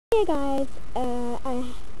Hey guys,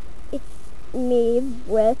 it's me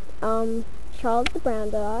with Charles the brown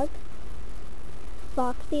dog,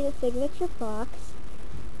 Foxy the signature fox,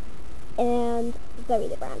 and Zoey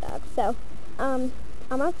the brown dog. So, I'm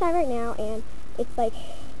outside right now, and it's like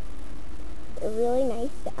really nice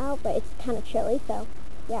out, but it's kind of chilly. So,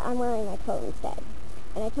 yeah, I'm wearing my coat instead.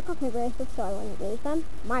 And I took off my bracelets so I wouldn't lose them.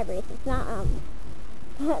 My bracelets, not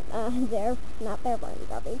they're not their Barbie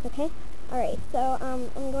guppies, okay? Alright, so I'm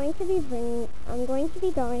going to be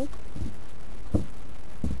going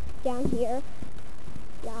down here.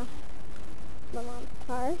 Yeah. My mom's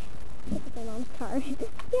car. This is my mom's car.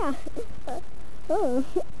 Yeah. Oh.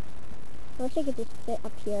 I wish I could just sit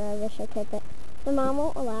up here. I wish I could, but the mom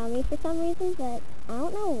won't allow me for some reason, but I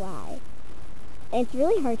don't know why. And it's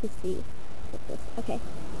really hard to see. Okay.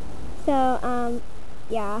 So,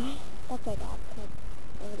 yeah. That's what I got.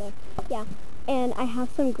 Over there. Yeah. And I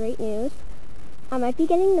have some great news. I might be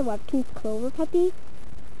getting the WEBKINZ Clover puppy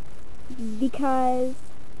because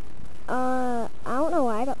I don't know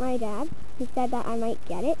why, but my dad, he said that I might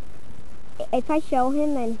get it. If I show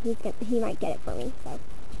him, then he might get it for me. So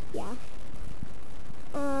yeah.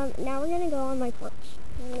 Now we're gonna go on my porch.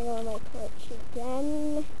 I'm gonna go on my porch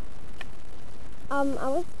again. I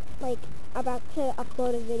was like about to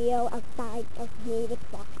upload a video outside of me with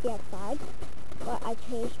Foxy outside, but I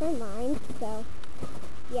changed my mind. So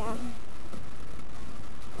yeah.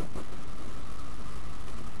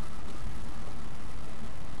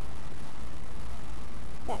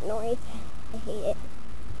 That noise, I hate it.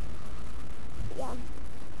 Yeah,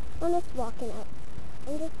 I'm just walking out.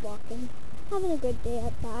 I'm just walking, having a good day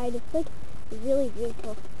outside. It's like really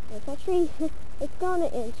beautiful. It's actually, it's grown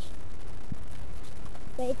an inch.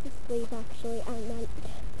 But it's asleep actually, I meant,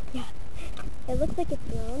 yeah. It looks like it's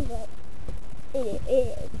grown, but it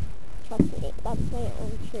is. Trust me, that's my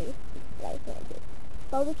own tree that I planted.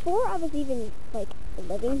 Well, before I was even like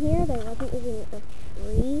living here, there wasn't even a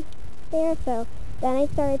tree there, so then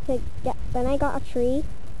I got a tree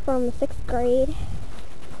from the 6th grade,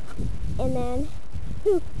 and then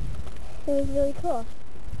poof, it was really cool.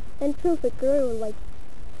 And poof, it grew like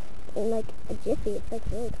in like a jiffy. It's like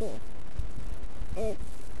really cool, and it's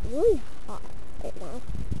really hot right now.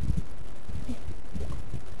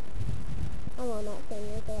 I'm on that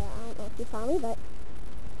thing right there. I don't know if you saw me, but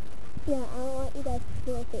yeah, I don't want you guys to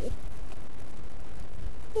see my face.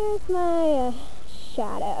 Here's my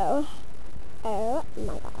shadow. Oh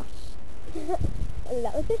my gosh.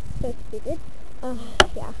 That was just so stupid.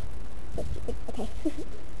 Yeah. So stupid. Okay.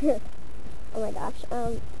 Oh my gosh.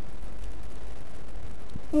 I'm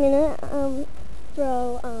gonna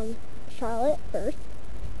throw Charlotte first.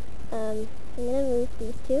 I'm gonna move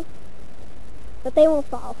these two. But they won't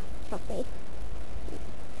fall, trust me.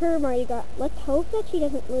 Her Mardi Gras, let's hope that she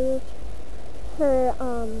doesn't lose her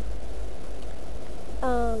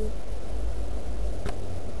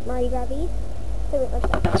Mardi Gras bead. So wait, let's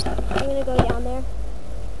stop. I'm gonna go down there.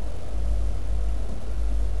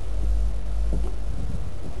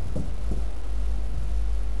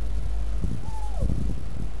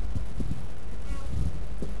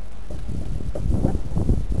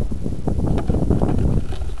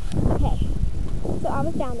 Okay, so I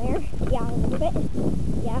was down there. Yeah, a little bit.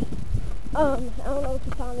 Yeah. I don't know if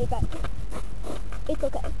you saw me, but it's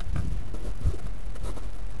okay.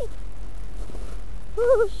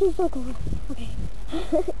 Oh, she's so cool. Okay.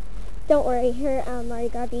 Don't worry, her Mardi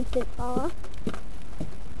Gras beads didn't fall off.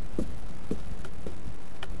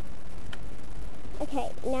 Okay,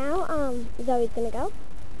 now Zoe's gonna go.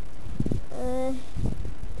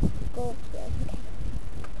 Go up here. Okay.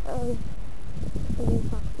 And then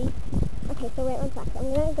Foxy. Okay, so wait one sec.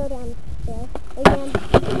 I'm gonna go down there again.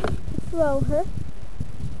 Throw her.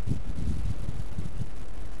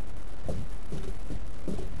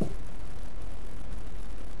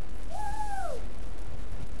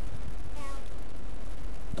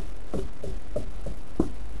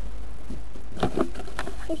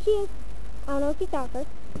 Here she is. I don't know if you saw her.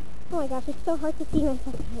 Oh my gosh, it's so hard to see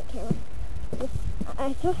myself on the camera.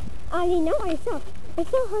 I know myself. It's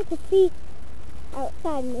so hard to see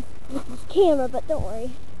outside in with this camera, but don't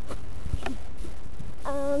worry.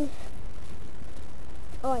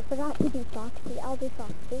 Oh, I forgot to do Foxy. I'll do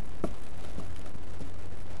Foxy.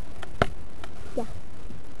 Yeah.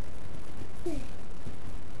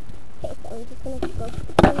 Okay, so I'm just gonna go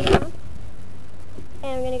down,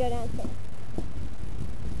 and I'm gonna go downstairs.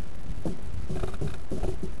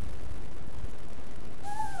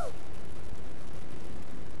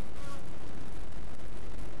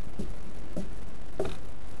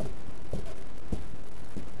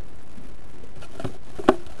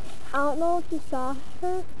 I don't know if you saw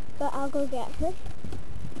her, but I'll go get her.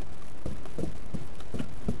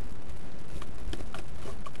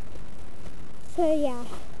 So yeah,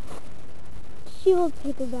 she will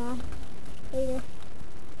take a bath later.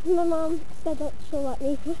 My mom said that she'll let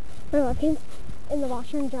me put my WEBKINZ in the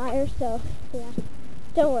washer and dryer, so yeah,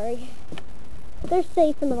 don't worry. They're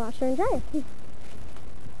safe in the washer and dryer.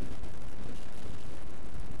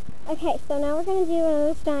 Okay, so now we're going to do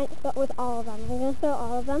another stunt, but with all of them. I'm going to throw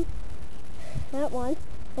all of them at once,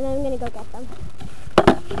 and then I'm going to go get them.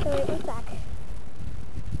 So wait 1 sec.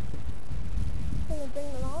 I'm going to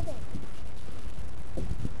bring them all down.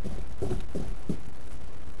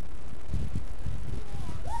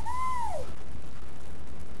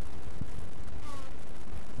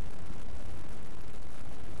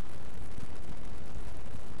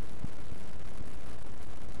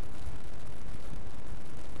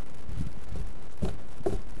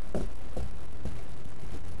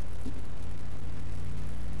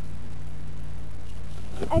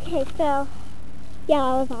 Okay, so yeah,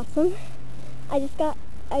 that was awesome. I just got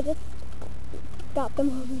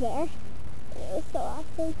them over there. And it was so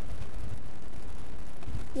awesome.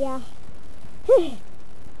 Yeah.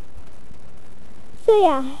 So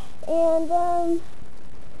yeah, and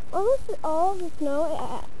almost all of the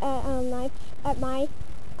snow at my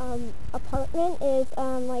apartment is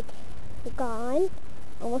like gone.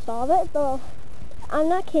 Almost all of it. Though I'm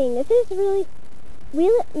not kidding. This is really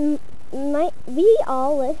we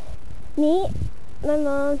all live. Me, my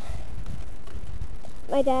mom,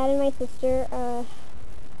 my dad, and my sister.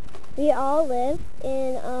 We all live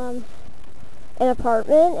in an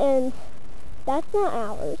apartment, and that's not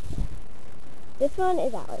ours. This one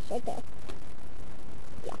is ours, right there.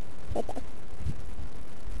 Yeah, right there.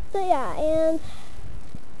 So yeah, and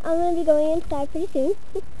I'm going to be going inside pretty soon.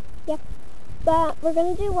 Yeah. But we're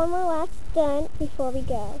going to do one more last stunt before we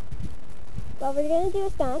go. Well, we're going to do a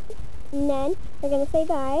stunt, and then we're going to say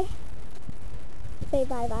bye. Say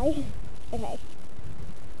bye-bye. Okay.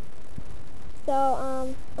 So,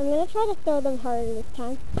 I'm going to try to throw them harder this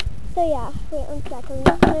time. So yeah, wait 1 second.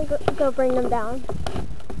 I'm just going to go bring them down.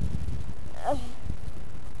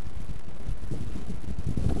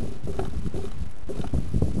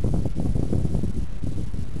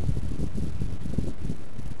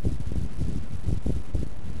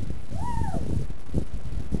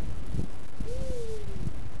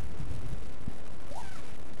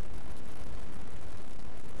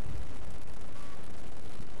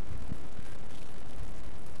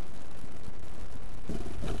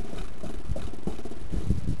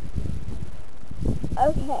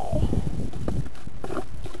 Okay.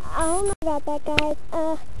 I don't know about that, guys.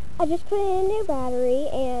 I just put in a new battery,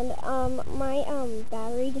 and my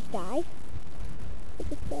battery just died.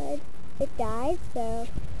 It died, so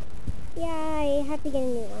yeah, I have to get a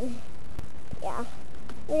new one. Yeah.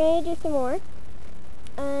 We're gonna do some more.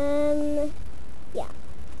 Yeah.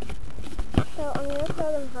 So I'm gonna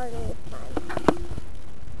throw them harder this time.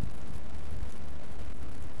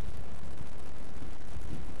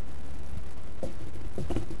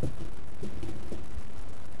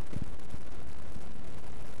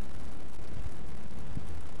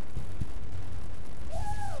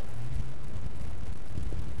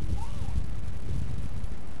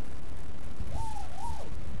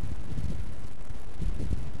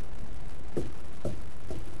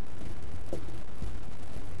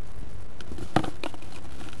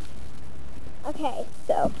 Okay,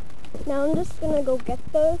 so now I'm just gonna go get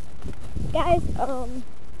those guys, and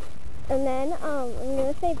then I'm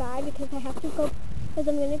gonna say bye because I have to go, because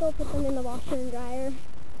I'm gonna go put them in the washer and dryer.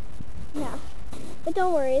 Yeah, but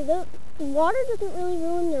don't worry, the water doesn't really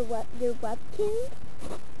ruin your WEBKINZ.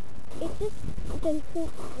 It just doesn't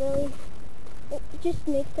really, it just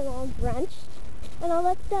makes them all drenched and all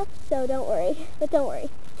that stuff, so don't worry. But don't worry,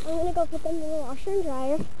 I'm gonna go put them in the washer and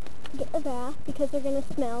dryer, get a bath, because they're gonna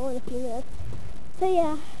smell in a few minutes. So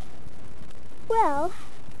yeah, well,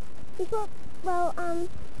 to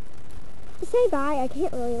say bye, I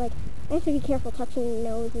can't really, I have to be careful touching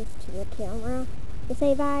noses to the camera to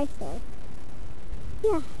say bye, so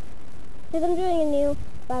yeah, because I'm doing a new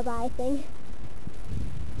bye-bye thing.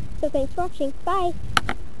 So thanks for watching. Bye.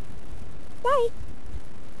 Bye.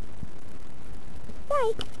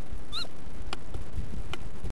 Bye.